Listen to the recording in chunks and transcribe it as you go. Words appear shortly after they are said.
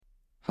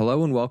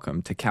Hello and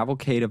welcome to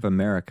Cavalcade of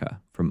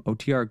America from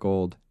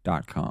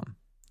OTRGold.com.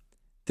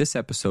 This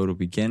episode will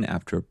begin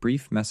after a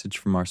brief message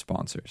from our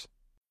sponsors.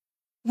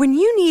 When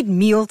you need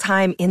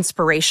mealtime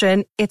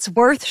inspiration, it's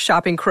worth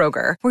shopping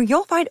Kroger, where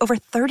you'll find over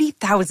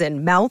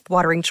 30,000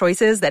 mouth-watering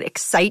choices that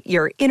excite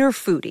your inner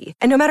foodie.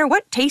 And no matter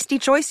what tasty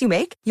choice you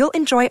make, you'll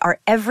enjoy our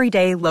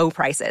everyday low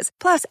prices,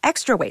 plus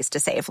extra ways to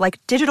save,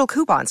 like digital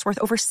coupons worth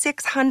over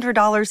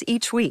 $600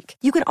 each week.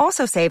 You can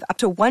also save up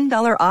to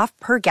 $1 off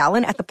per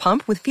gallon at the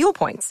pump with fuel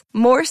points.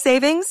 More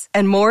savings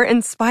and more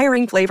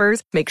inspiring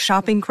flavors make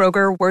shopping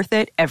Kroger worth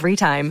it every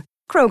time.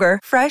 Kroger,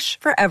 fresh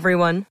for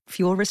everyone.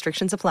 Fuel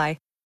restrictions apply.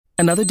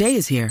 Another day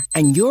is here,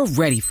 and you're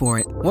ready for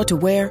it. What to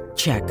wear?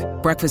 Check.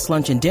 Breakfast,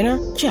 lunch, and dinner?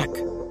 Check.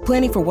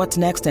 Planning for what's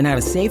next and how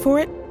to save for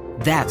it?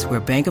 That's where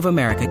Bank of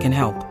America can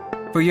help.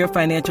 For your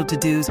financial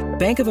to-dos,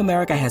 Bank of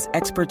America has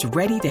experts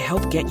ready to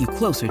help get you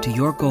closer to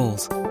your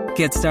goals.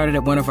 Get started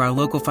at one of our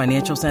local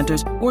financial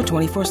centers or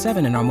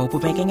 24/7 in our mobile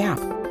banking app.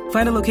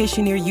 Find a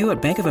location near you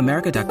at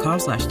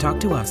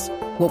bankofamerica.com/talktous.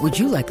 What would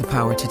you like the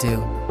power to do?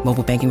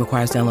 Mobile banking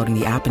requires downloading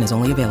the app and is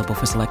only available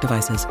for select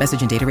devices.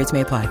 Message and data rates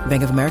may apply.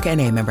 Bank of America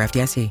N.A., member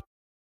FDIC.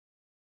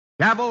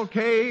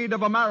 Cavalcade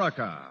of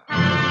America.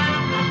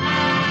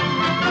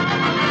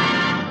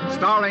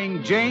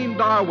 Starring Jane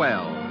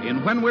Darwell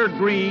in When We're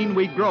Green,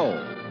 We Grow.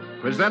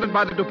 Presented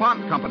by the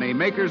DuPont Company,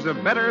 makers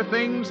of better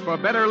things for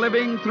better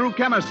living through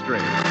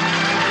chemistry.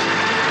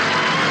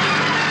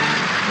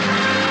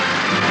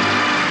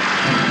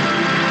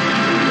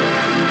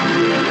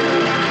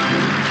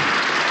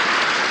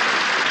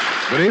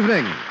 Good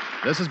evening.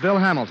 This is Bill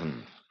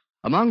Hamilton.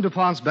 Among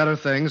DuPont's better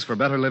things for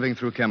better living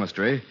through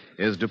chemistry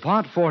is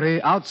DuPont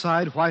 40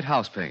 Outside White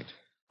House Paint,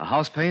 a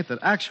house paint that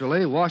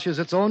actually washes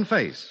its own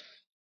face.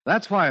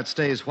 That's why it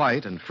stays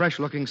white and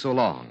fresh-looking so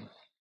long.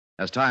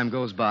 As time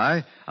goes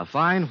by, a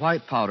fine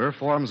white powder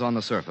forms on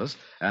the surface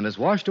and is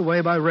washed away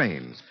by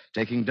rains,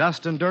 taking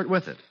dust and dirt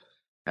with it.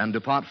 And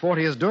DuPont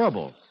 40 is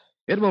durable.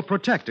 It will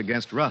protect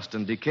against rust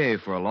and decay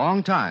for a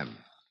long time.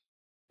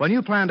 When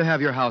you plan to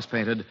have your house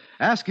painted,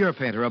 ask your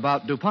painter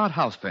about DuPont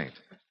House Paint.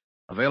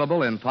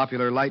 Available in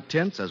popular light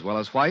tints as well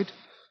as white,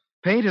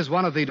 paint is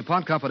one of the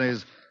DuPont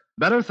Company's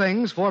better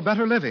things for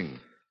better living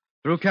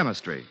through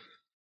chemistry.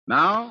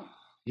 Now,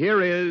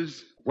 here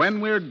is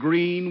When We're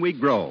Green, We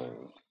Grow,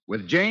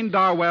 with Jane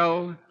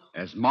Darwell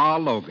as Ma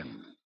Logan.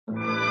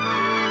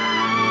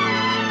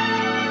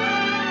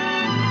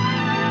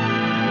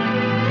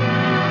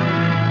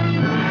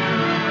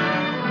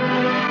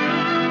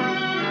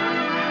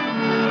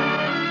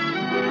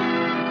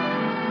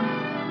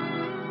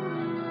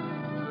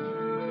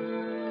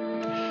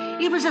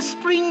 It was a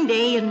spring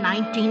day in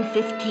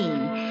 1915,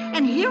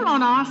 and here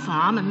on our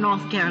farm in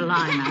North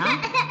Carolina... I'm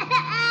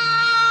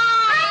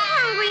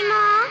hungry,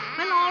 Ma.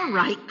 Well, all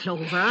right,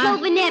 Clover.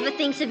 Clover never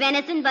thinks of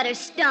anything but her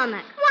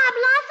stomach. Why,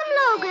 Blossom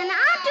Logan,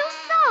 I'll do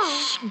so.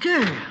 Shh,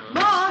 girl.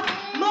 Ma!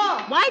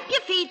 Wipe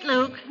your feet,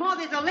 Luke. Ma,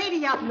 there's a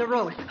lady out in the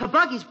road. Her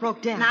buggy's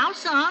broke down. Now,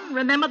 son,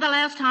 remember the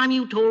last time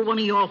you told one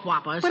of your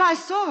whoppers? But I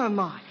saw her,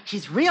 Ma.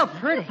 She's real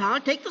pretty. I'll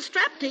take the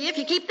strap to you if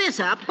you keep this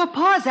up. But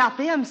Pa's out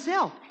there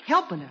himself,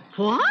 helping her.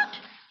 What?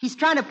 He's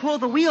trying to pull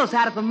the wheels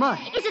out of the mud.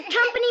 Is it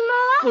company,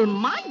 Ma? Well,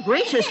 my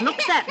gracious,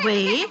 looks that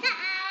way.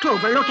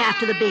 Clover, look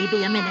after the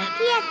baby a minute.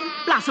 Yes.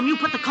 Blossom, you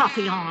put the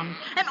coffee on.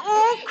 And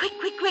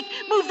quick,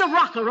 move the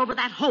rocker over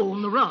that hole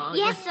in the rug.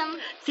 Yes'm.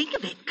 Think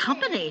of it,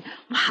 company.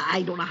 Why,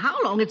 I don't know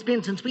how long it's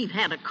been since we've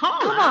had a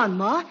caller. Come on,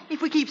 Ma.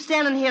 If we keep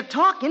standing here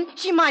talking,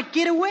 she might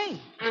get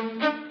away.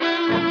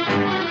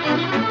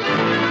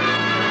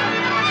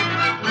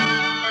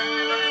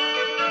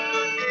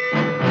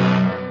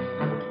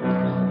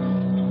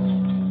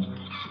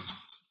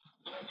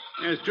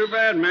 It's too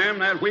bad, ma'am.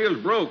 That wheel's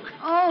broke.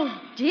 Oh,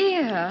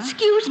 dear.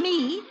 Excuse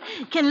me.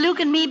 Can Luke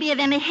and me be of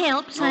any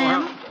help,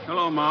 Sam?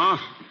 Hello, Ma.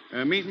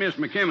 Meet Miss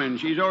McKimmon.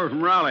 She's over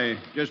from Raleigh,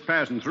 just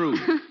passing through.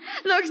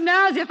 Looks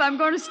now as if I'm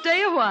going to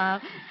stay a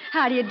while.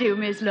 How do you do,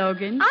 Miss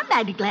Logan? I'm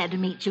mighty glad to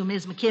meet you,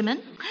 Miss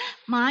McKimmon.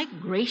 My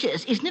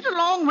gracious, isn't it a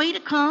long way to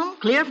come?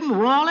 Clear from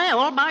Raleigh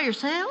all by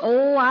yourself?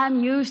 Oh,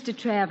 I'm used to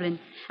traveling.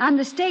 I'm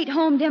the state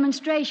home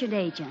demonstration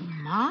agent.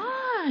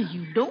 My,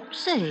 you don't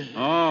say.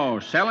 Oh,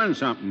 selling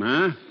something,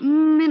 huh?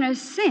 In a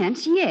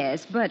sense,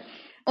 yes, but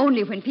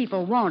only when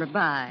people want to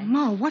buy.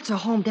 Ma, what's a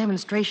home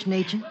demonstration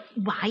agent?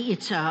 Why,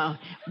 it's,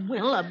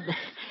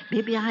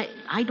 maybe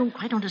I don't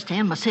quite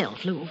understand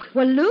myself, Luke.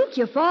 Well, Luke,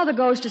 your father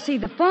goes to see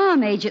the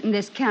farm agent in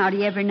this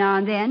county every now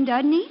and then,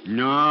 doesn't he?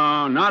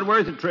 No, not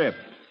worth the trip.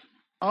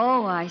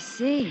 Oh, I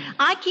see.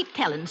 I keep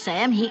telling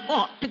Sam he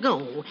ought to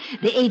go.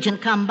 The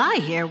agent come by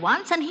here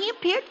once, and he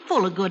appeared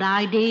full of good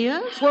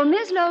ideas. Well,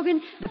 Miss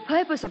Logan, the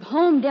purpose of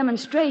home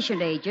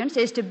demonstration agents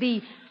is to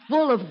be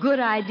full of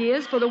good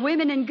ideas for the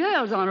women and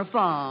girls on a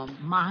farm.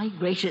 My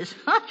gracious.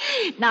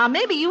 Now,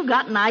 maybe you've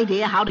got an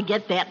idea how to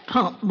get that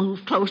pump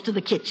moved close to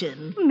the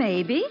kitchen.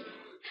 Maybe.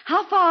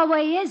 How far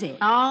away is it?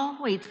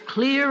 Oh, it's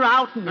clear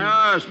out.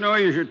 No, it's no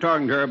use you're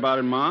talking to her about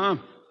it, Ma.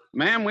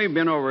 Ma'am, we've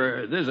been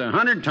over this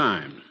 100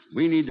 times.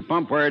 We need the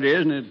pump where it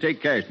is, and it'll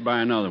take cash to buy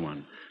another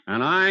one.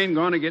 And I ain't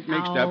going to get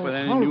mixed up with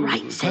any all new...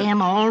 right, Sam,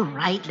 all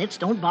right. Let's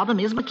don't bother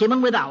Miss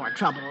McKimmon with our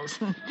troubles.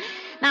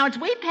 Now, it's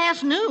way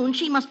past noon.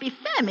 She must be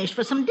famished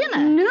for some dinner.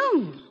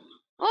 Noon?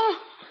 Oh,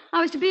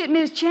 I was to be at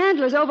Miss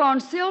Chandler's over on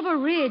Silver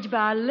Ridge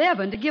by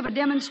 11 to give a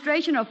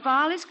demonstration of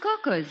fireless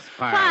cookers.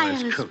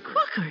 Fireless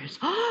cookers?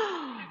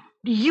 Oh,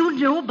 do you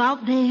know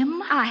about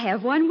them? I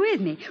have one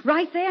with me,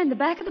 right there in the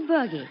back of the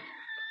buggy.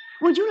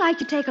 Would you like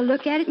to take a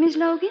look at it, Miss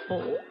Logan?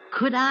 Oh,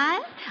 could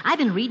I? I've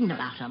been reading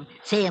about them.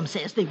 Sam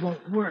says they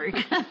won't work.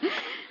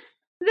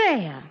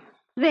 There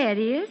it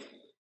is.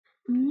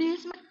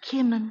 Miss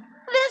McKimmon,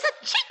 there's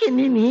a chicken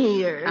in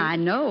here. I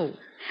know.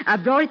 I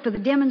brought it for the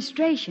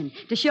demonstration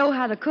to show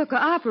how the cooker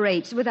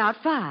operates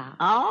without fire.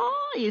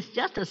 Oh, it's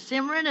just a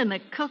simmering and a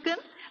cooking.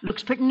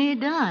 Looks pretty near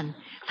done.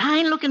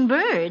 Fine-looking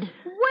bird.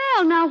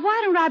 Well, now,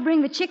 why don't I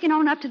bring the chicken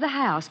on up to the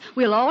house?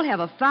 We'll all have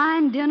a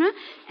fine dinner,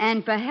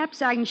 and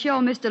perhaps I can show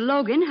Mr.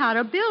 Logan how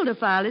to build a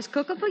fireless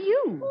cooker for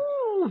you.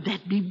 Oh,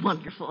 that'd be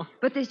wonderful.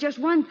 But there's just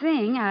one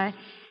thing. I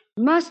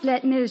must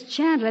let Miss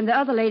Chandler and the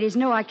other ladies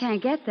know I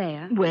can't get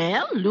there.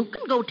 Well, Luke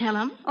can go tell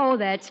them. Oh,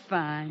 that's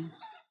fine.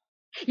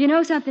 You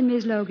know something,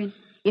 Miss Logan?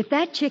 If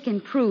that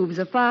chicken proves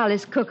a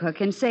fireless cooker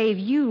can save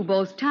you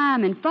both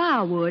time and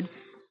firewood,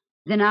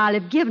 then I'll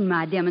have given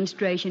my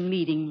demonstration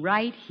meeting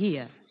right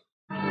here.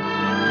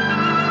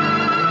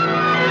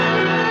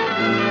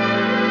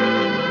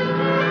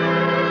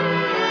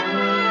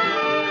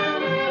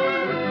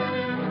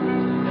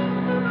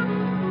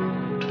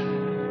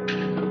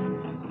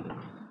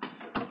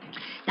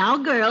 Now,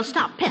 girls,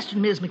 stop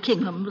pestering Miss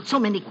McKingham with so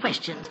many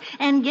questions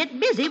and get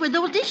busy with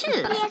those dishes.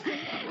 Yes.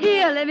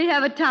 Here, let me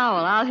have a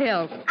towel. I'll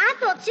help. I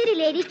thought city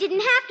ladies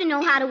didn't have to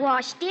know how to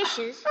wash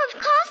dishes.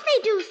 Of course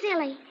they do,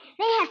 silly.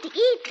 They have to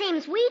eat same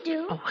as we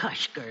do. Oh,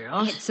 hush,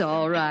 girls. It's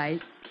all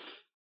right.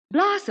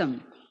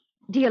 Blossom,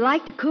 do you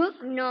like to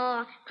cook?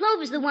 No,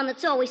 Clover's the one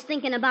that's always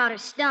thinking about her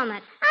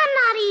stomach. I'm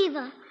not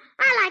either.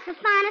 I like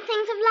the finer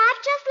things of life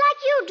just like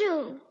you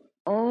do.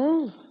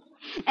 Oh.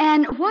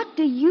 And what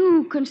do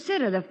you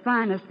consider the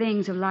finer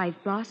things of life,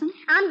 Blossom?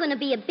 I'm going to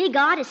be a big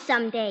artist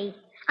someday.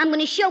 I'm going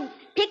to show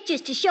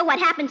pictures to show what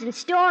happens in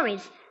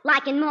stories,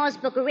 like in Moore's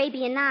book,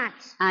 Arabian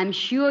Nights. I'm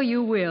sure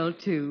you will,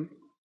 too.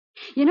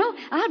 You know,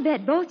 I'll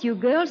bet both you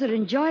girls would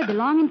enjoy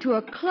belonging to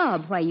a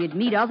club where you'd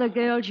meet other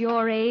girls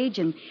your age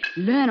and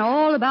learn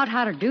all about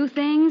how to do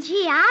things.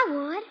 Gee, I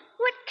would.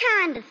 What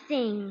kind of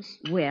things?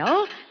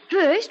 Well,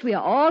 first, we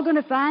are all going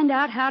to find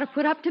out how to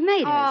put up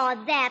tomatoes.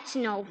 Oh, that's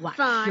no What's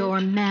fun. your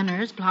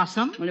manners,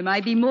 Blossom? Well, it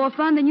might be more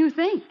fun than you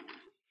think.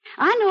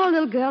 I know a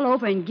little girl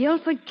over in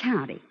Guilford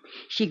County.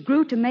 She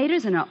grew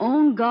tomatoes in her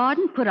own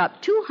garden, put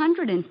up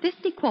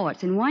 250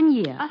 quarts in 1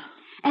 year.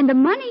 And the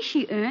money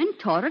she earned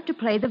taught her to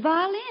play the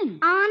violin.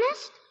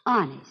 Honest?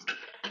 Honest.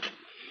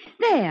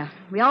 There,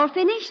 we all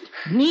finished?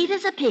 Neat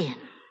as a pin.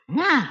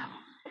 Now,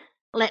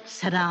 let's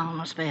sit down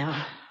a spell.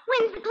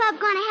 When's the club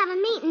going to have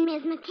a meeting,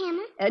 Miss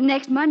McKimmon?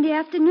 Next Monday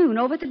afternoon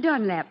over at the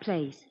Dunlap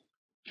place.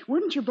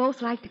 Wouldn't you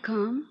both like to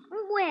come?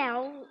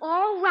 Well,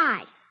 all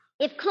right.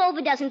 If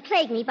Clover doesn't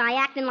plague me by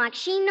acting like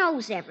she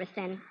knows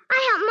everything.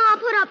 I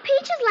helped Ma put up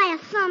peaches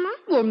last summer.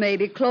 Well,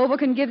 maybe Clover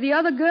can give the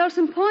other girls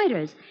some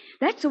pointers.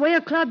 That's the way a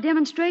club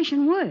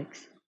demonstration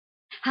works.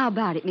 How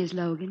about it, Miss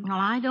Logan? Well,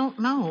 I don't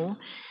know.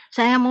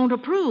 Sam won't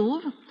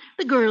approve.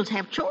 The girls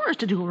have chores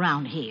to do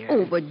around here.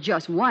 Oh, but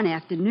just one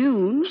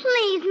afternoon.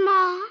 Please,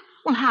 Ma.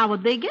 Well, how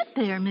would they get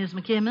there, Miss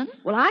McKimmon?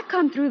 Well, I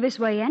come through this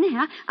way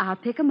anyhow. I'll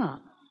pick 'em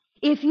up.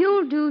 If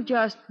you'll do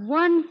just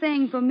one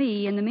thing for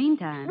me in the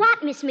meantime.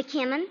 What, Miss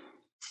McKimmon?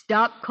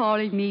 Stop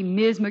calling me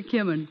Ms.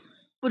 McKimmon.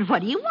 But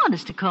what do you want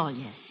us to call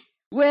you?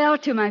 Well,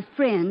 to my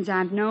friends,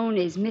 I'm known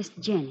as Miss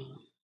Jenny.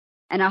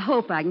 And I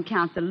hope I can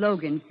count the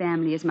Logan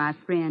family as my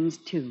friends,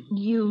 too.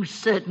 You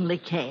certainly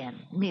can,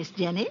 Miss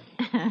Jenny.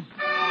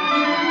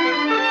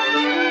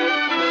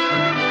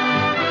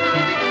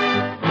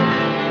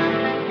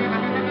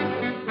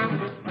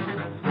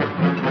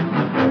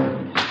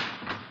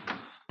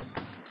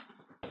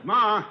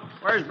 Ma,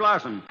 where's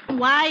Blossom?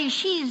 Why,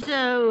 she's,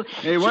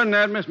 Hey, wasn't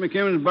that Miss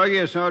McKimmon's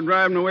buggy I saw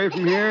driving away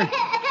from here?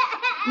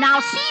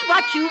 Now, see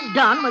what you've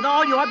done with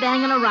all your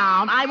banging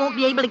around. I won't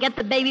be able to get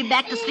the baby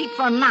back to sleep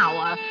for an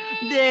hour.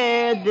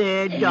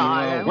 There,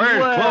 darling.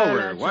 Where's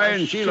Clover? Why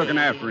isn't she looking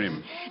after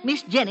him?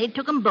 Miss Jenny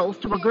took them both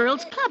to a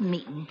girls' club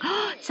meeting.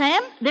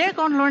 Sam, they're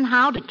going to learn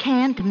how to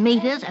can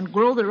tomatoes and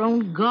grow their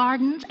own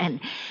gardens and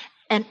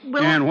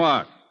well... And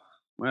what?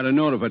 Might have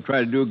known if I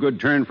tried to do a good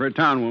turn for a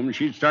town woman,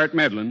 she'd start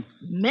meddling.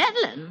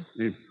 Meddling?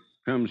 She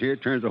comes here,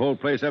 turns the whole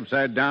place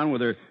upside down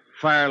with her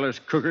fireless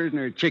cookers and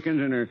her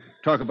chickens and her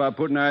talk about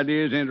putting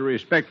ideas into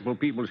respectable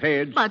people's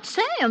heads. But,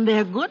 Sam,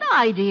 they're good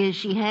ideas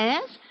she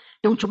has.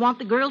 Don't you want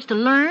the girls to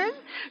learn?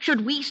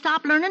 Should we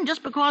stop learning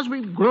just because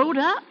we've growed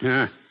up?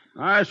 Yeah.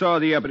 I saw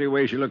the uppity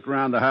way she looked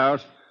around the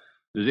house.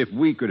 As if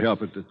we could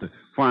help it that the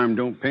farm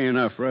don't pay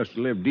enough for us to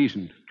live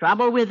decent.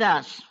 Trouble with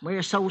us,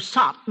 we're so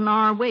soft in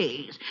our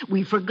ways.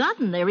 We've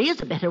forgotten there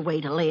is a better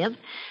way to live.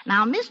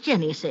 Now, Miss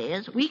Jenny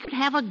says we could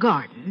have a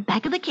garden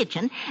back of the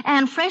kitchen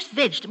and fresh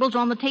vegetables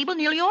on the table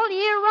nearly all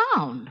year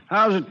round.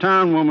 How's a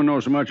town woman know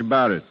so much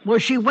about it? Well,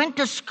 she went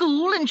to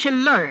school and she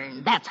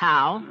learned. That's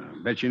how.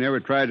 Bet you never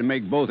tried to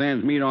make both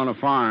ends meet on a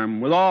farm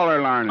with all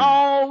her learning.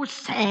 Oh,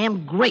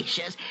 Sam,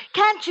 gracious.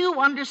 Can't you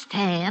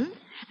understand?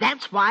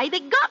 That's why they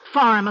got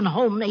farm and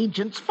home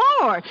agents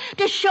for,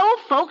 to show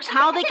folks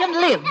how they can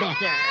live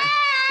better.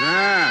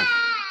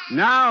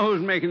 Now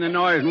who's making the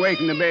noise and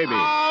waking the baby?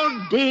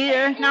 Oh,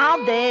 dear.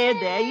 Now, there.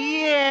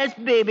 Yes,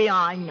 baby,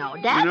 I know.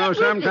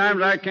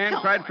 Sometimes I can't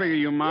quite figure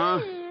you,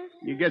 Ma.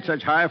 You get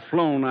such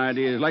high-flown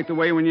ideas, like the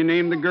way when you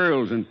name the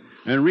girls and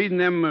reading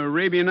them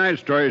Arabian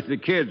Nights stories to the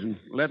kids and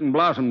letting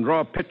Blossom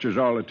draw pictures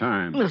all the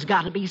time. There's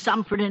got to be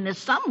something in this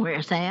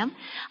somewhere, Sam.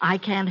 I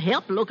can't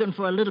help looking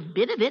for a little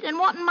bit of it and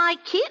wanting my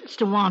kids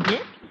to want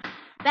it.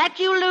 That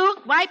you,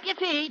 Luke? Wipe your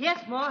feet.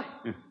 Yes, Ma.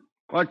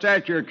 What's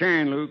that you're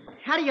carrying, Luke?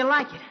 How do you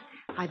like it?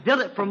 I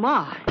built it for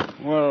Ma.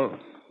 Well,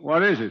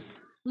 what is it?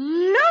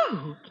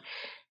 Luke,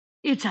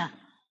 it's a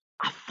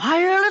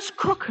fireless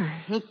cooker.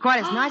 Ain't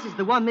quite as nice as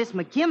the one Miss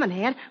McKimmon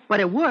had, but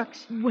it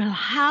works. Well,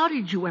 how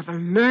did you ever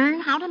learn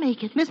how to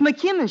make it? Miss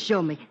McKimmon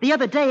showed me the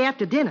other day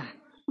after dinner.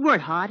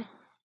 Weren't hard.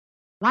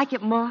 Like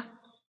it, Ma?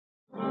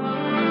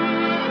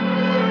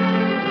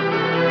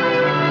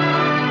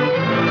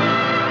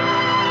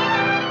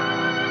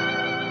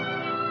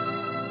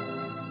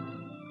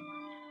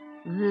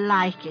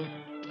 Like it.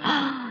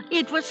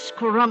 It was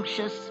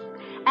scrumptious.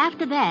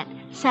 After that,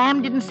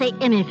 Sam didn't say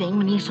anything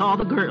when he saw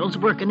the girls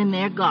working in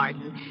their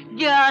garden.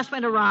 Just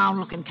went around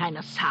looking kind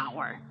of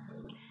sour.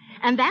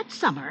 And that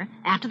summer,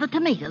 after the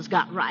tomatoes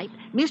got ripe,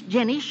 Miss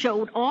Jenny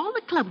showed all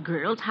the club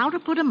girls how to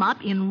put 'em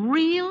up in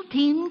real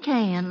tin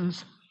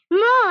cans.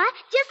 Ma,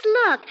 just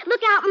look.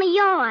 Look out in the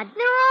yard.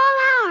 They're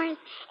all ours.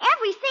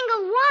 Every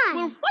single one.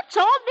 Well, what's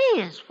all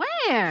this?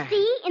 Where?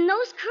 See, in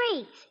those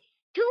crates.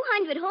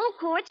 200 whole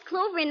quarts,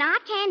 Clover and I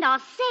canned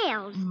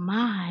ourselves.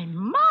 My.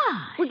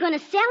 We're going to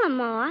sell them,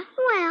 Ma.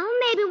 Well,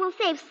 maybe we'll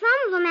save some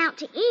of them out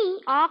to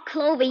eat. Oh,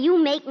 Clover, you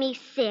make me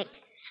sick.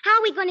 How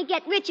are we going to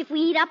get rich if we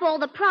eat up all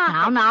the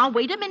profits? Now,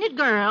 wait a minute,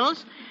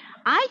 girls.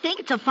 I think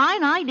it's a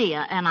fine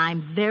idea, and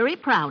I'm very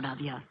proud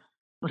of you.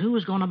 But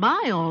who's going to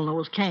buy all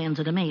those cans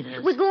of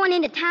tomatoes? We're going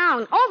into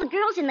town. All the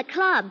girls in the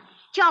club.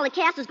 Charlie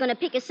Castle's going to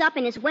pick us up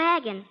in his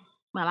wagon.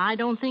 Well, I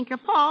don't think your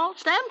pa'll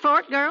stand for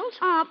it, girls.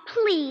 Oh,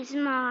 please,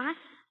 Ma.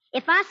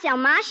 If I sell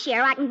my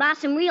share, I can buy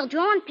some real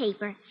drawing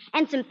paper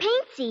and some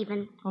paints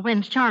even. Well,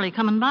 when's Charlie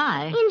coming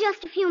by? In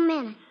just a few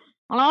minutes.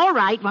 Well, all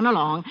right, run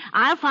along.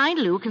 I'll find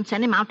Luke and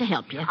send him out to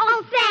help you.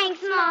 Oh,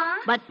 thanks, Ma.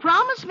 But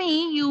promise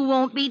me you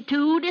won't be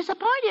too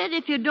disappointed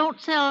if you don't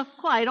sell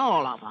quite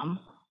all of them.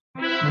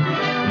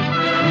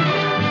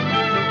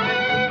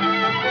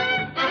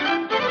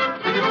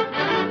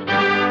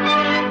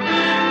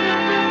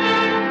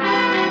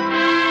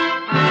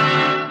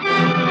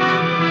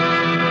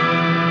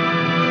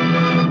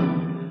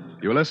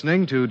 You're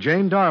listening to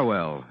Jane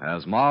Darwell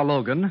as Ma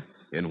Logan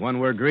in When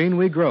We're Green,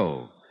 We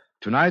Grow.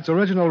 Tonight's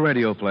original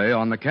radio play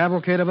on the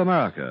Cavalcade of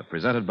America,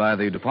 presented by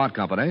the DuPont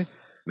Company,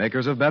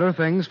 makers of better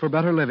things for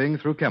better living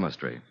through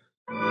chemistry.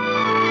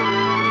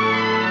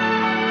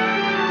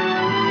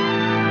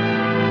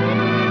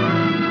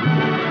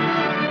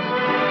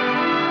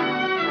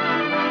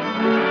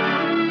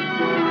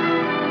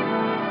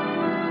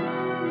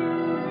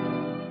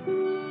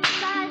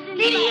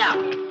 Giddy up!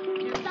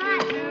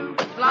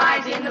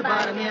 Flies in the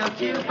buttermilk,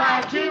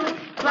 252.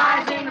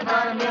 Flies in the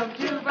buttermilk,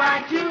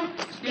 252.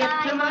 Skip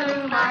to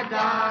Maloo, my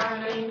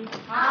darling.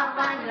 I'll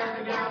find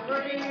another gal,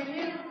 put it in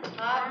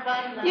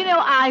you. You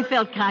know, I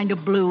felt kind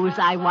of blue as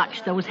I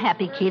watched those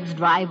happy kids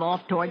drive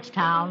off towards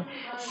town,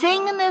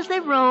 singing as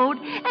they rode,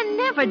 and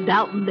never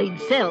doubting they'd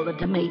sell the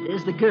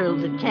tomatoes the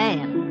girls had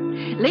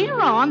canned. Later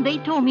on, they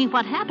told me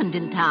what happened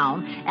in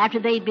town after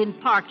they'd been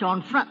parked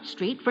on Front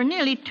Street for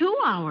nearly 2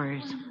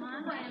 hours.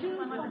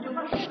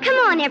 Come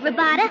on,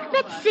 everybody.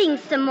 Let's sing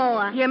some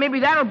more. Yeah, maybe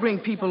that'll bring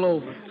people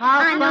over.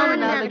 I know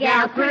another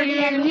gal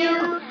prettier than you.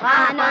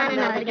 I know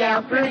another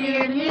gal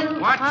prettier than you.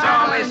 What's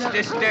all this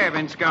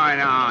disturbance going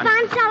on?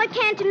 Fine solid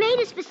canned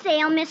tomatoes for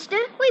sale, mister.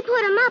 We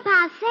put 'em up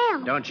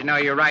ourselves. Don't you know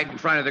you're right in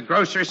front of the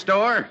grocery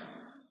store?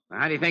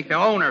 How do you think the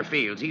owner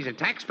feels? He's a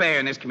taxpayer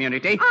in this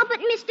community. Oh, but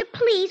mister,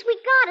 please, we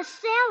gotta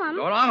sell 'em.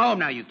 Go along home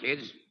now, you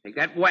kids. Take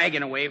that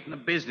wagon away from the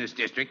business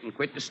district and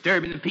quit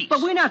disturbing the peace.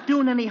 But we're not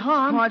doing any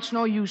harm. Oh, it's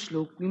no use,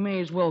 Luke. We may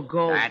as well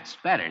go. That's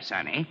better,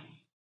 Sonny.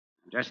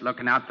 Just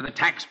looking out for the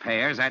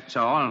taxpayers, that's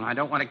all. I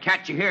don't want to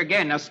catch you here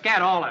again. Now,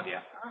 scat all of you.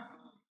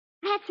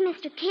 That's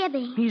Mr.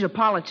 Kibby. He's a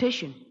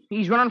politician.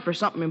 He's running for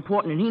something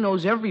important, and he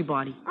knows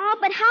everybody. Oh,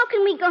 but how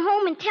can we go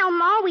home and tell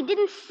Ma we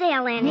didn't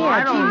sell any? Yeah,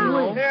 I don't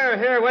know.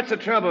 Here, what's the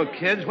trouble,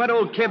 kids? What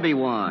old Kibby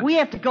want? We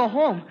have to go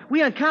home.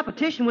 We're in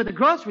competition with the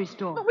grocery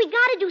store. But we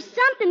gotta do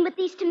something with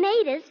these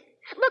tomatoes.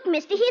 Look,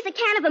 mister, here's a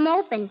can of 'em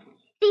open.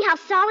 See how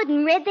solid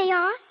and red they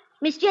are?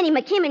 Miss Jenny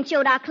McKimmon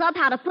showed our club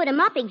how to put 'em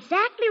up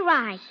exactly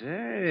right.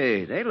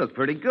 Say, they look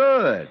pretty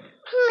good.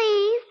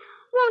 Please,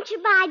 won't you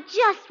buy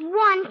just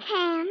one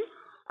can?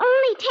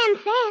 Only 10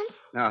 cents.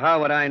 Now, how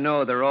would I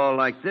know they're all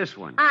like this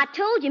one? I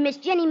told you Miss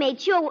Jenny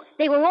made sure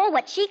they were all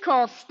what she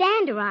calls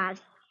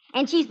standardized.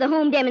 And she's the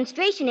home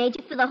demonstration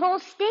agent for the whole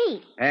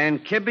state.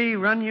 And Kibby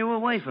run you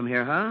away from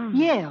here, huh?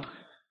 Yeah.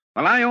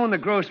 Well, I own the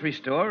grocery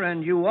store,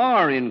 and you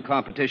are in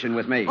competition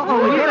with me.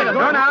 Oh, yeah.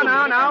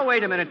 Now,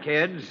 wait a minute,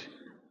 kids.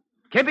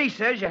 Kibby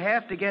says you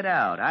have to get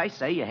out. I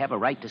say you have a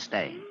right to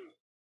stay.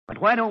 But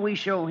why don't we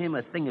show him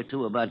a thing or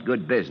two about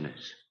good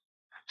business?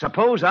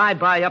 Suppose I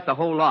buy up the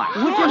whole lot.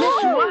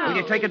 Will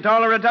you take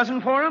 $1 a dozen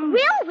for him?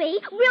 Will we?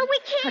 Will we,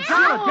 kid?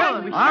 All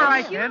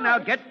right, then. Now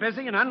get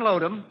busy and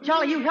unload them.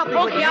 Charlie, you help me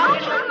with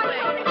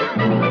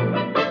that.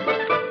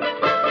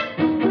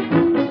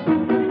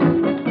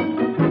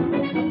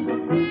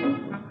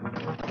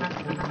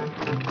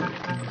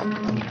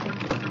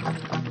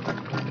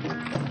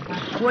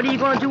 What are you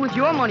going to do with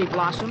your money,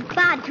 Blossom?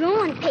 Buy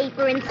drawing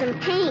paper and some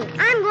paint.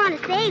 I'm going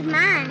to save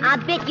mine. I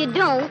bet you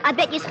don't. I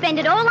bet you spend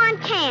it all on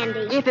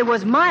candy. If it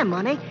was my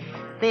money,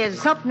 there's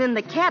something in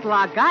the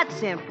catalog I'd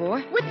sent for.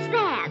 What's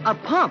that? A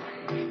pump.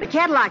 The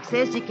catalog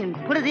says you can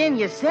put it in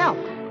yourself,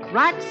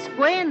 right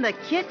square in the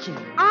kitchen.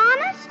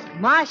 Honest?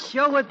 Ma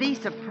sure would be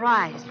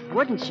surprised,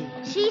 wouldn't she?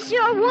 She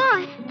sure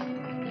would.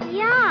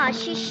 Yeah,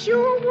 she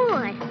sure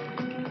would.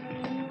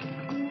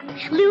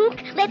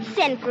 Luke, let's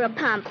send for a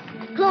pump.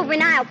 Clover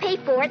and I'll pay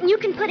for it, and you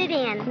can put it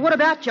in. What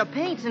about your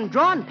paints and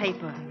drawing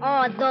paper?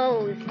 Oh,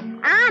 those.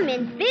 I'm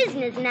in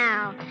business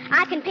now.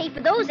 I can pay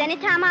for those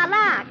anytime I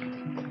like.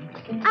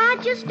 I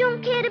just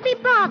don't care to be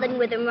bothered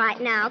with them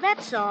right now,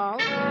 that's all.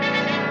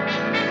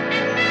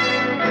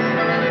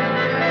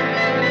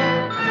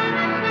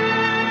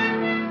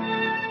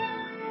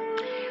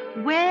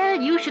 Well,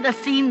 you should have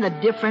seen the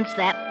difference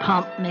that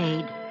pump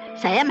made.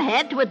 Sam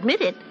had to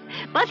admit it,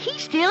 but he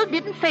still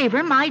didn't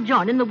favor my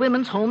joining the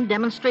Women's Home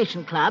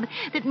Demonstration Club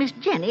that Miss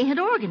Jenny had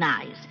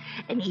organized.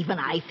 And even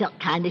I felt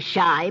kind of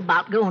shy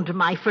about going to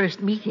my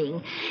first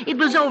meeting. It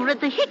was over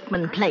at the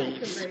Hickman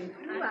place.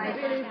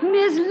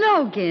 Miss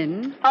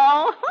Logan.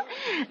 Oh,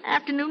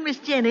 afternoon, Miss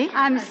Jenny.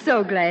 I'm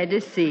so glad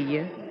to see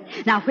you.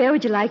 Now, where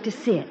would you like to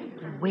sit?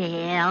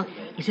 Well,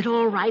 is it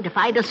all right if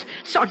I just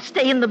sort of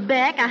stay in the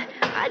back?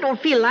 I don't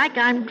feel like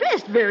I'm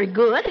dressed very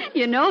good.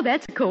 You know,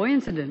 that's a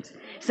coincidence.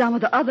 Some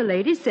of the other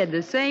ladies said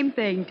the same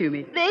thing to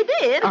me. They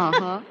did?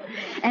 Uh-huh.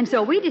 And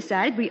so we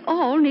decided we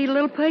all need a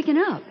little perking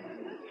up.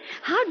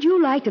 How'd you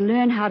like to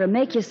learn how to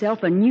make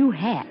yourself a new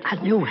hat? A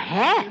new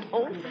hat?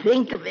 Oh,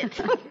 think of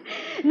it.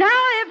 Now,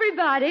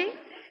 everybody,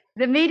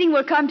 the meeting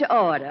will come to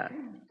order.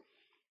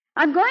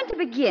 I'm going to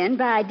begin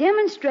by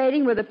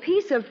demonstrating with a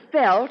piece of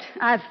felt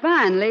I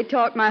finally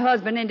talked my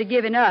husband into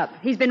giving up.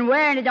 He's been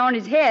wearing it on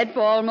his head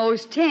for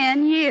almost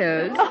 10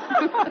 years.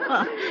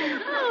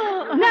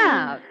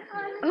 Now,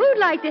 who'd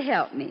like to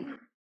help me?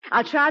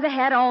 I'll try the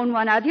hat on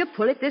one of you,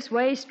 pull it this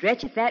way,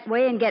 stretch it that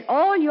way, and get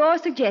all your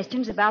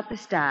suggestions about the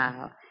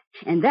style.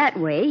 And that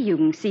way you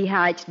can see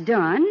how it's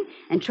done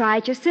and try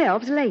it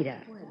yourselves later.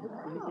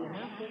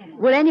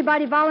 Will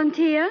anybody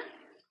volunteer?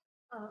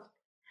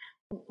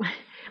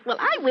 Well,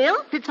 I will,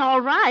 if it's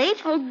all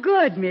right. Oh,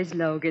 good, Miss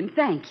Logan.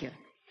 Thank you.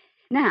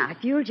 Now,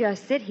 if you'll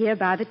just sit here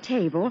by the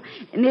table,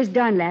 Miss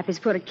Dunlap has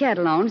put a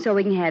kettle on so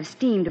we can have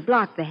steam to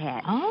block the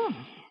hat. Oh.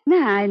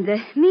 Now, in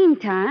the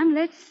meantime,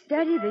 let's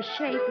study the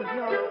shape of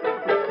your...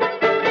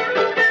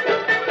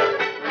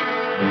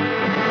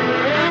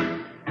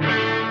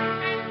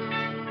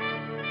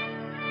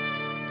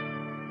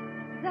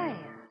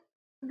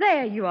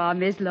 There you are,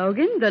 Miss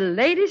Logan, the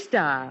latest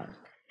style.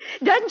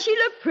 Doesn't she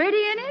look pretty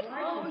in it?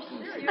 Oh,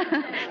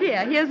 sure.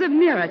 Here, here's a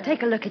mirror.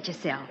 Take a look at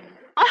yourself.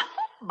 Oh,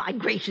 my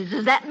gracious,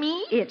 is that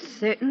me? It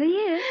certainly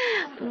is.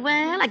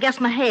 Well, I guess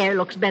my hair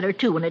looks better,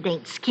 too, when it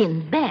ain't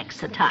skinned back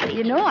so tight.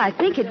 You know, I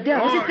think it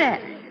does at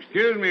that.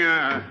 Excuse me,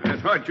 I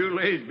thought you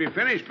ladies be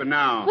finished by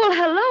now. Well,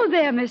 hello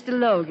there, Mr.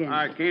 Logan.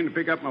 I came to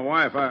pick up my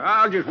wife.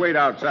 I'll just wait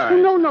outside.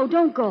 No,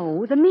 don't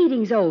go. The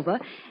meeting's over.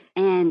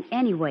 And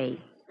anyway,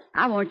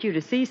 I want you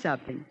to see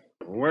something.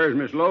 Where's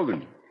Miss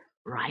Logan?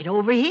 Right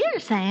over here,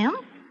 Sam.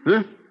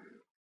 Huh?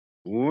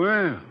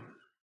 Well,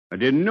 I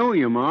didn't know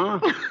you, Ma.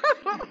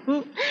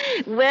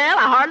 Well,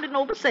 I hardly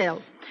know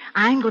myself.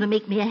 I'm going to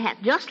make me a hat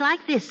just like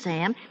this,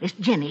 Sam. Miss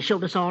Jenny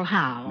showed us all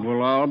how.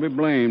 Well, I'll be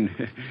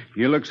blamed.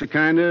 You look so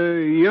kind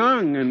of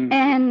young and...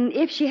 And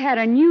if she had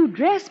a new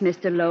dress,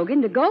 Mr.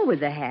 Logan, to go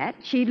with the hat,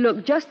 she'd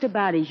look just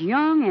about as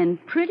young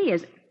and pretty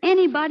as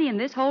anybody in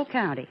this whole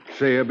county.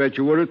 Say, I bet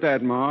you would at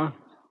that, Ma.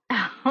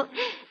 Oh,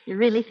 you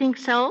really think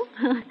so?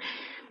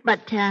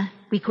 But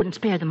we couldn't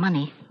spare the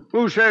money.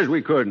 Who says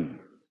we couldn't?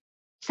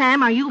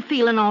 Sam, are you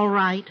feeling all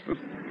right? Of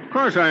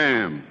course I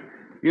am.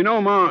 You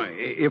know, Ma,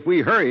 if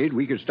we hurried,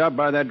 we could stop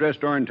by that dress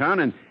store in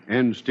town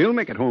and still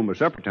make it home by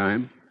supper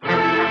time.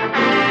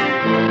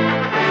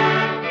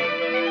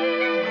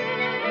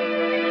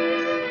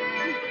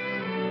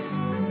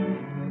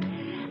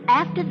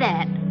 After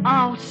that,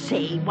 I'll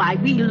say why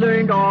we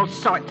learned all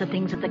sorts of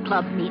things at the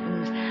club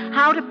meetings.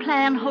 how to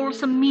plan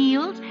wholesome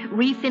meals,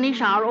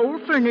 refinish our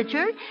old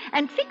furniture,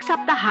 and fix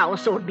up the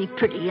house so it'd be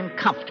pretty and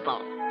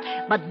comfortable.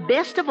 But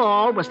best of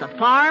all was the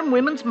farm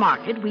women's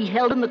market we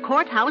held in the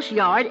courthouse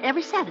yard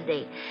every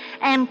Saturday.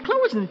 And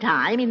closing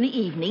time in the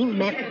evening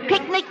meant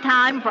picnic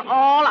time for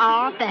all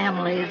our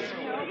families.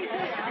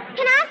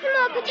 Can I have some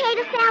more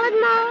potato salad,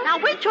 Ma? Now,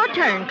 wait your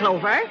turn,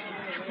 Clover.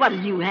 What'll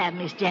you have,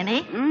 Miss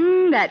Jenny?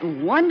 That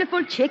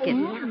wonderful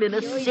chicken. Been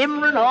a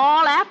simmering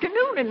all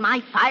afternoon in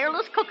my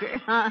fireless cooker.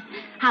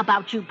 How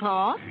about you,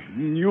 Pa?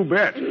 You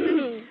bet.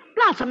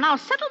 Blossom, now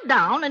settle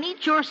down and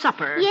eat your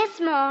supper. Yes,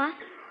 Ma.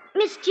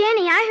 Miss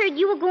Jenny, I heard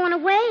you were going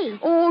away.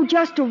 Oh,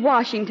 just to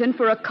Washington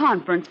for a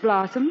conference,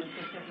 Blossom.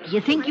 Do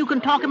you think you can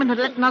talk him into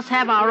letting us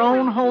have our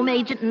own home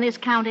agent in this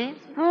county?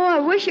 Oh, I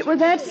wish it were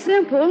that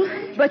simple.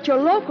 But your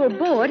local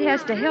board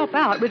has to help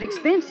out with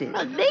expenses.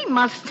 They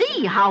must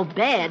see how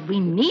bad we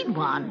need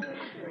one.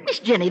 Miss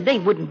Jenny, they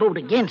wouldn't vote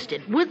against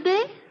it, would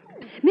they?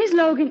 Miss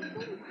Logan,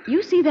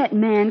 you see that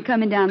man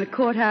coming down the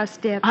courthouse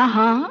steps?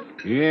 Uh-huh.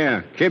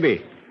 Yeah,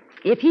 Kibby.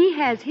 If he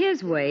has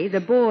his way,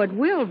 the board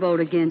will vote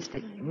against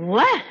it.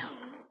 Well,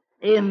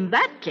 in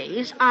that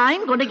case,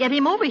 I'm going to get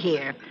him over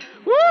here.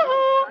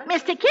 Woo-hoo!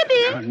 Mr.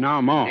 Kibby!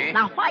 Now, Ma.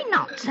 Now, why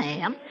not,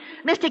 Sam?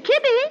 Mr.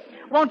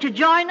 Kibby, won't you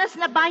join us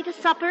in a bite of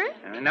supper?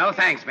 No,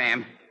 thanks,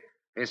 ma'am.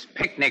 This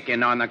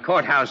picnicking on the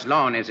courthouse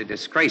lawn is a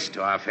disgrace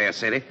to our fair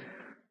city.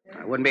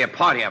 I wouldn't be a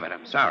party of it,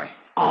 I'm sorry.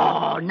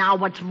 Oh, now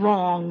what's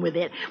wrong with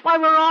it? Why,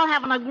 we're all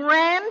having a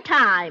grand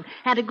time.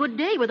 Had a good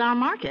day with our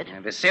market.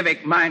 The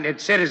civic-minded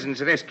citizens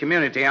of this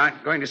community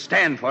aren't going to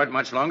stand for it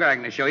much longer, I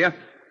can assure you.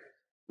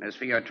 As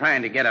for your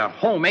trying to get a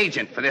home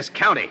agent for this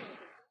county,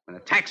 and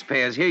the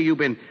taxpayers here, you've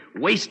been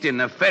wasting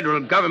the federal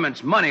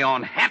government's money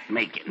on hat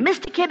making.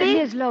 Mr. Kibby?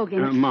 Here's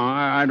Logan.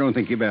 Ma, I don't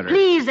think you better.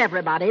 Please,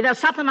 everybody, there's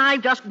something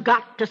I've just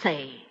got to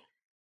say.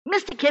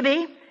 Mr.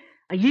 Kibby,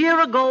 a year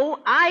ago,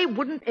 I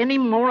wouldn't any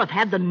more have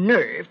had the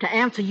nerve to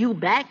answer you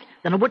back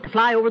than I would to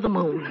fly over the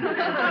moon.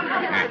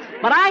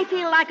 But I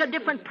feel like a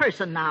different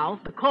person now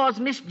because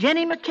Miss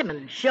Jenny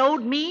McKimmon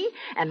showed me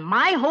and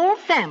my whole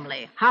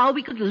family how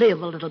we could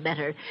live a little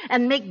better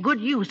and make good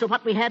use of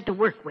what we had to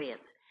work with.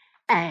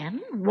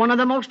 And one of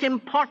the most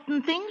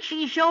important things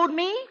she showed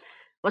me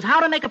was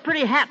how to make a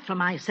pretty hat for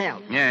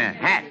myself. Yeah,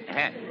 hat.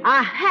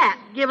 A hat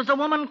gives a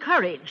woman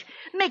courage,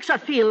 makes her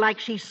feel like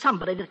she's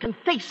somebody that can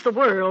face the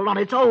world on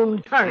its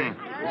own terms.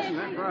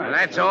 Well,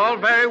 that's all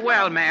very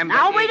well, ma'am.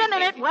 Now, wait a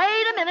minute.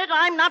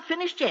 I'm not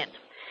finished yet.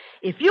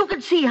 If you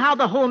could see how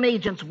the home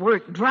agents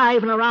work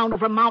driving around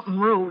over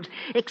mountain roads,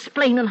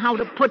 explaining how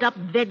to put up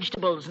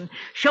vegetables and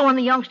showing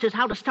the youngsters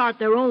how to start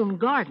their own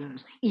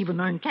gardens,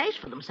 even earn cash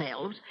for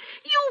themselves,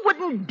 you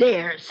wouldn't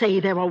dare say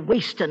they were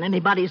wasting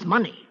anybody's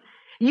money.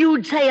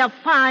 You'd say a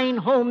fine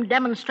home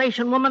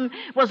demonstration woman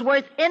was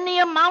worth any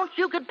amount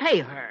you could pay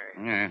her.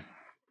 Yeah,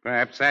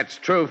 perhaps that's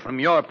true from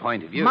your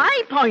point of view.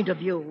 My point of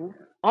view,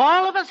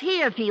 all of us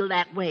here feel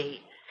that way.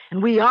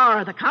 And we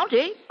are the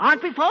county,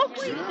 aren't we, folks?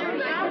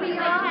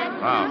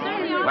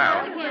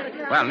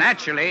 Well,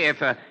 naturally,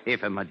 if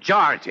a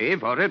majority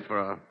voted for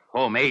a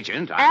home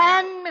agent...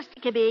 And, Mr.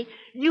 Kibby,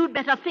 you'd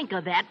better think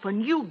of that when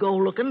you go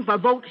looking for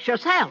votes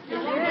yourself.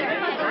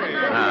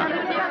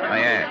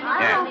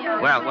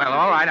 Yeah. Well,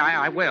 all right,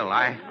 I will.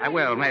 I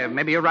will.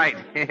 Maybe you're right.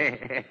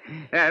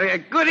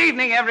 Good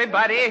evening,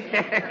 everybody.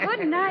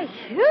 Good night.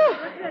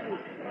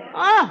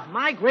 Oh,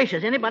 my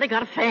gracious, anybody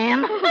got a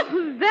fan?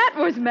 Oh, that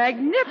was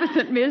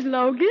magnificent, Miss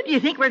Logan. Do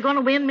you think we're going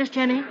to win, Miss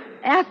Jenny?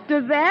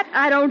 After that,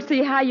 I don't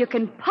see how you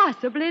can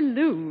possibly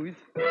lose.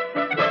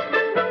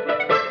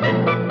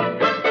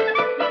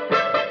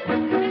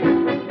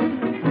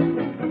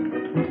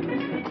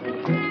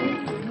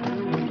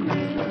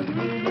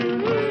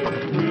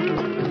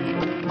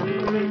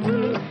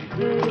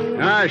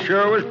 I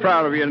sure was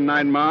proud of you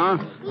tonight, Ma.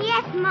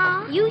 Yes,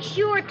 Ma. You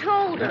sure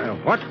told her.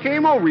 What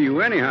came over you,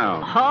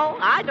 anyhow? Oh,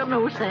 I don't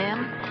know,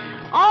 Sam.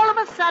 All of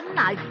a sudden,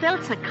 I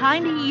felt so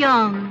kind of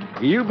young.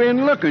 You've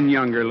been looking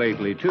younger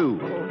lately, too.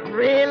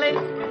 Really?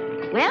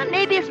 Well,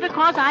 maybe it's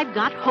because I've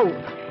got hope.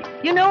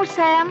 You know,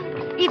 Sam,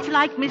 it's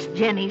like Miss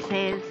Jenny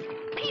says.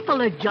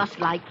 People are just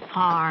like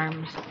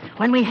farms.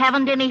 When we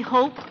haven't any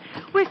hope,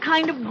 we're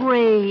kind of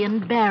gray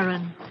and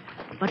barren.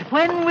 But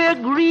when we're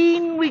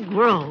green, we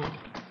grow.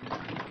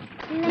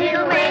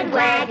 Little red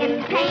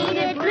wagon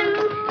painted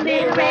blue,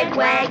 little red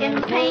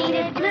wagon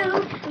painted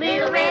blue,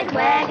 little red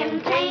wagon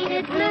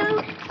painted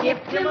blue,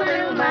 skip to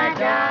Maloo, my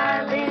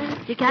darling.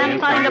 You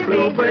can't find a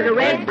bluebird, a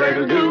redbird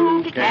will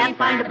do. You can't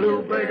find a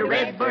bluebird, a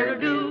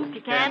redbird will do.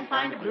 You can't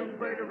find a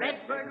bluebird, a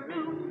redbird will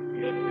do.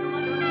 Skip to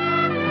Maloo.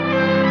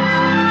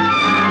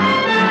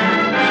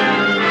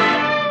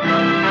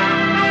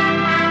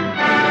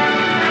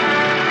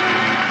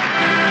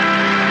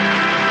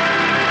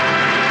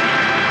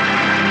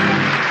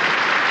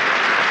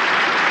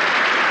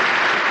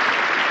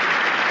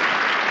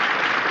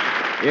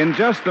 In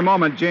just a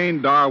moment,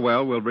 Jane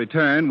Darwell will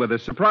return with a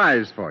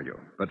surprise for you.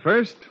 But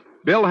first,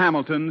 Bill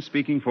Hamilton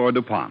speaking for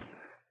DuPont.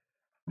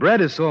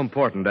 Bread is so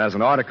important as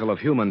an article of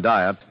human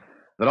diet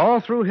that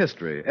all through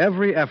history,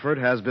 every effort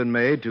has been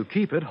made to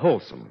keep it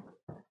wholesome.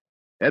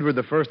 Edward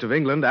I of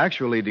England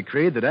actually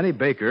decreed that any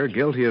baker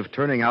guilty of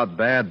turning out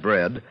bad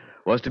bread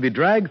was to be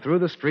dragged through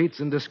the streets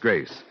in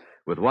disgrace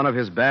with one of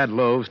his bad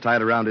loaves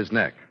tied around his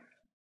neck.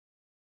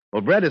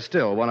 Well, bread is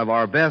still one of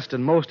our best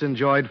and most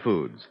enjoyed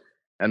foods,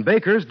 and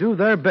bakers do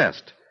their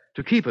best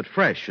to keep it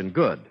fresh and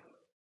good.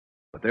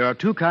 But there are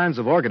two kinds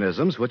of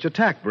organisms which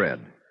attack bread.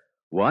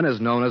 One is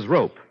known as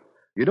rope.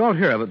 You don't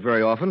hear of it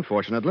very often,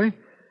 fortunately,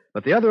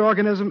 but the other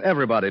organism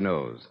everybody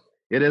knows.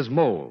 It is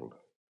mold.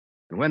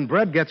 And when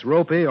bread gets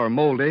ropey or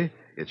moldy,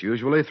 it's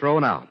usually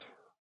thrown out.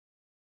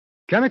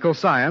 Chemical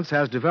science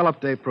has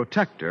developed a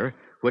protector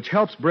which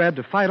helps bread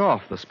to fight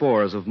off the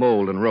spores of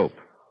mold and rope.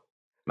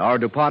 Our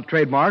DuPont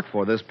trademark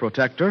for this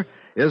protector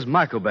is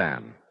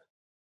Mycoban.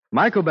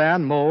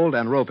 Mycoban mold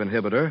and rope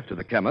inhibitor, to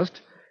the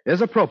chemist,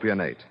 is a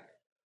propionate.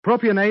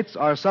 Propionates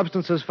are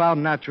substances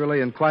found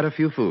naturally in quite a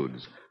few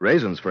foods,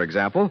 raisins, for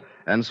example,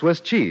 and Swiss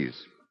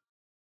cheese.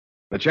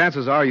 The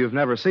chances are you've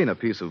never seen a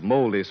piece of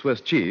moldy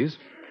Swiss cheese.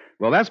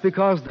 Well, that's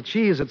because the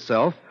cheese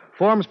itself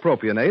forms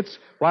propionates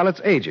while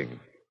it's aging.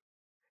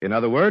 In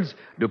other words,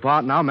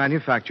 DuPont now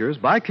manufactures,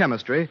 by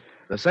chemistry,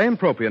 the same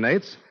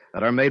propionates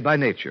that are made by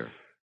nature.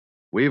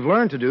 We've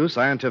learned to do,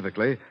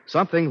 scientifically,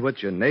 something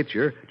which in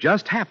nature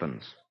just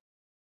happens.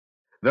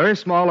 Very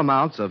small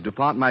amounts of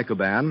DuPont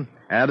Mycoban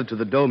added to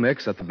the dough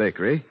mix at the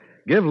bakery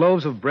give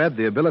loaves of bread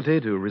the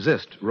ability to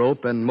resist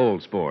rope and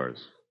mold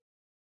spores.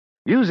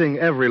 Using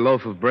every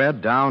loaf of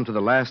bread down to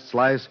the last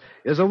slice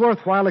is a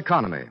worthwhile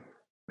economy.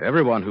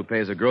 Everyone who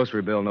pays a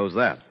grocery bill knows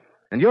that.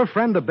 And your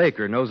friend the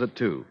baker knows it,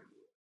 too.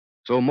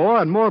 So more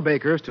and more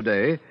bakers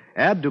today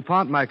add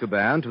DuPont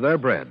Mycoban to their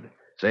bread,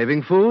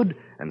 saving food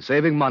and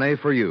saving money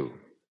for you.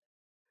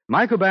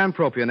 Mycoban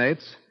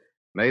propionates,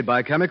 made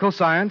by chemical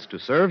science to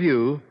serve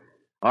you,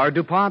 are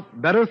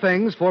DuPont better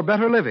things for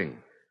better living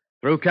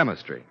through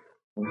chemistry.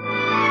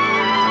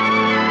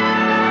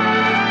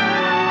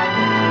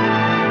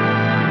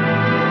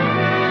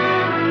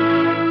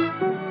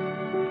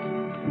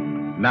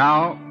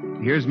 Now,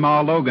 here's Ma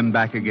Logan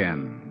back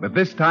again, but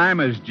this time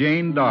as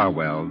Jane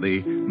Darwell,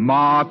 the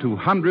Ma to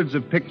hundreds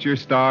of picture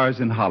stars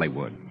in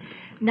Hollywood.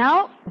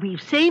 Now,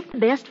 we've saved the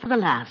best for the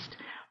last,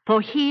 for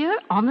here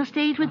on the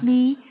stage with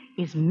me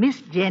is Miss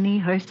Jenny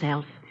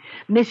herself,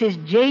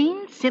 Mrs.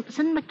 Jane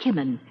Simpson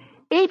McKimmon,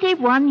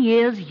 81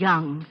 years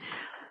young,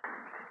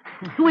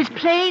 who has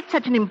played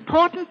such an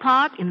important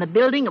part in the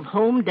building of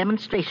home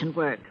demonstration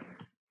work.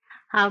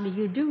 How do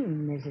you do,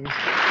 Mrs.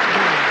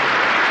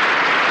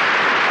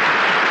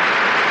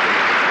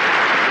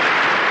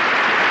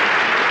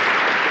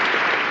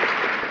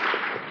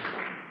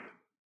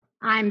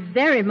 I'm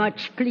very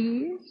much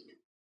pleased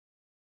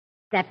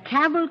that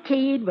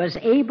Cavalcade was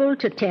able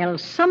to tell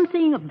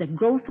something of the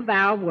growth of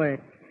our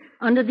work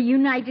under the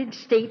United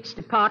States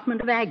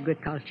Department of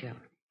Agriculture,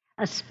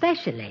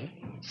 especially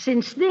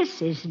since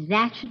this is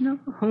National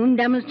Home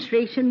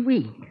Demonstration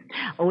Week.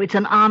 Oh, it's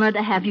an honor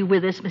to have you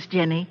with us, Miss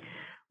Jenny.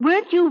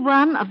 Weren't you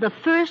one of the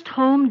first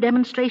home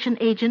demonstration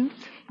agents?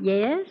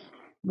 Yes,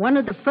 one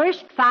of the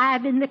first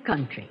 5 in the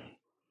country.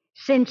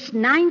 Since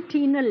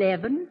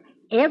 1911,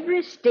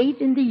 every state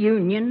in the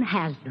Union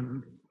has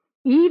them,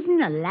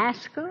 even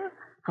Alaska,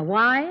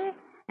 Hawaii,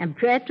 and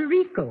Puerto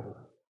Rico.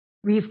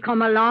 We've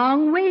come a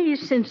long way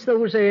since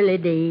those early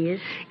days.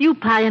 You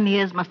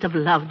pioneers must have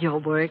loved your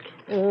work.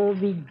 Oh,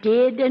 we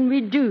did and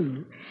we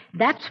do.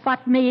 That's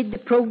what made the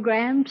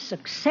program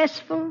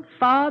successful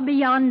far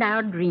beyond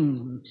our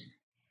dreams.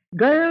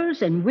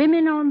 Girls and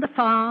women on the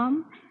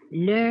farm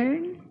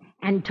learned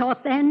and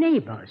taught their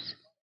neighbors.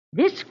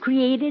 This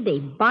created a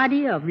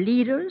body of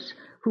leaders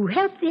who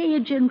helped the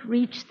agent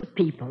reach the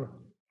people.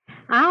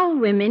 Our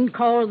women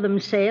call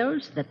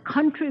themselves the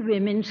Country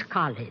Women's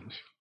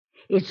College.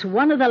 It's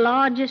one of the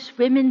largest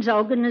women's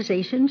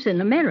organizations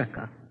in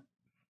America.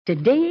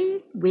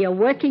 Today, we are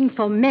working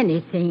for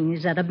many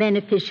things that are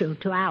beneficial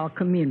to our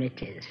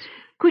communities.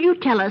 Could you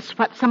tell us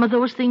what some of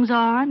those things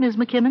are, Ms.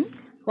 McKimmon?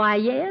 Why,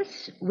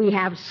 yes, we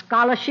have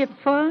scholarship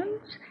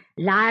funds,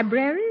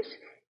 libraries,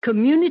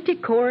 community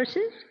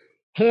courses,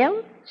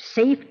 health,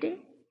 safety,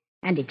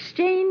 and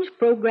exchange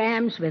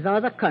programs with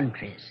other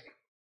countries.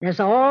 There's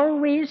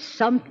always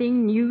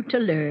something new to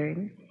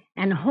learn,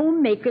 and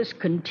homemakers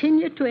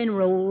continue to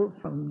enroll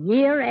from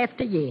year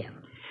after year.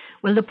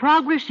 Well, the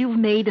progress you've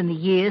made in the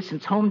years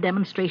since home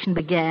demonstration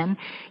began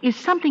is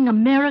something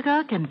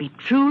America can be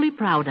truly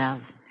proud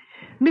of.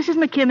 Mrs.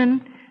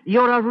 McKimmon,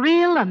 you're a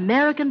real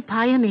American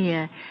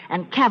pioneer,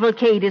 and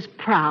Cavalcade is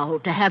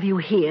proud to have you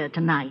here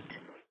tonight.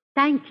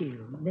 Thank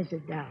you,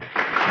 Mrs. Dow.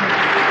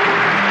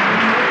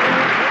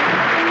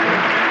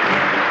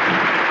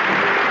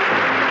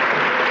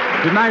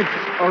 Tonight's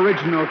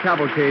original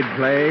Cavalcade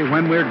play,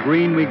 When We're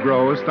Green We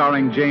Grow,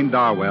 starring Jane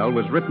Darwell,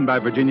 was written by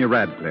Virginia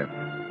Radcliffe.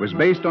 Was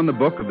based on the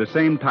book of the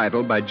same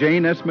title by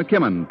Jane S.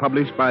 McKimmon,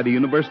 published by the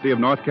University of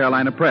North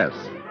Carolina Press.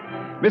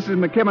 Mrs.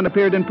 McKimmon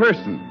appeared in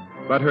person,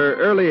 but her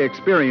early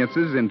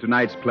experiences in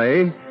tonight's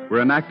play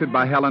were enacted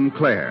by Helen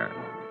Clare.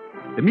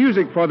 The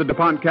music for the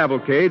DuPont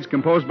Cavalcades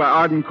composed by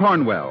Arden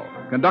Cornwell,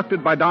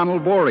 conducted by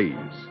Donald Voorhees.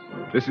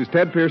 This is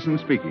Ted Pearson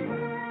speaking.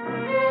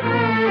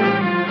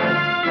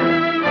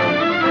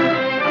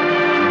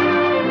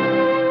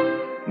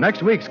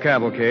 Next week's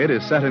cavalcade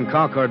is set in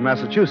Concord,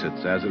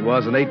 Massachusetts, as it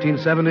was in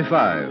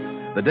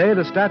 1875, the day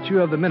the statue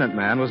of the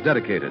Minuteman was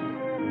dedicated.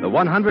 The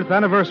 100th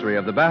anniversary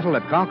of the battle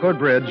at Concord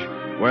Bridge,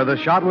 where the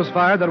shot was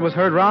fired that was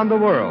heard round the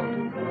world.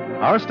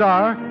 Our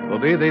star will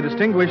be the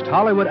distinguished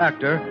Hollywood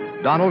actor,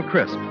 Donald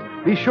Crisp.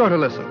 Be sure to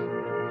listen.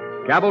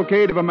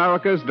 Cavalcade of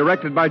Americas,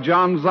 directed by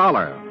John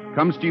Zoller,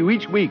 comes to you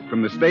each week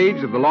from the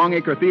stage of the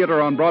Longacre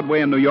Theater on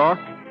Broadway in New York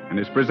and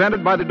is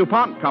presented by the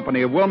DuPont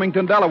Company of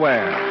Wilmington,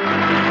 Delaware.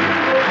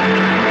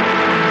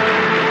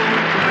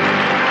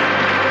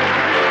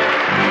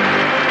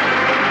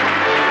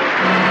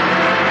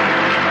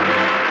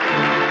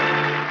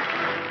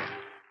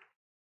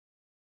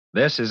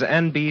 This is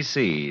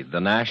NBC, the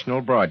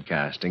national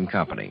broadcasting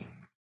company.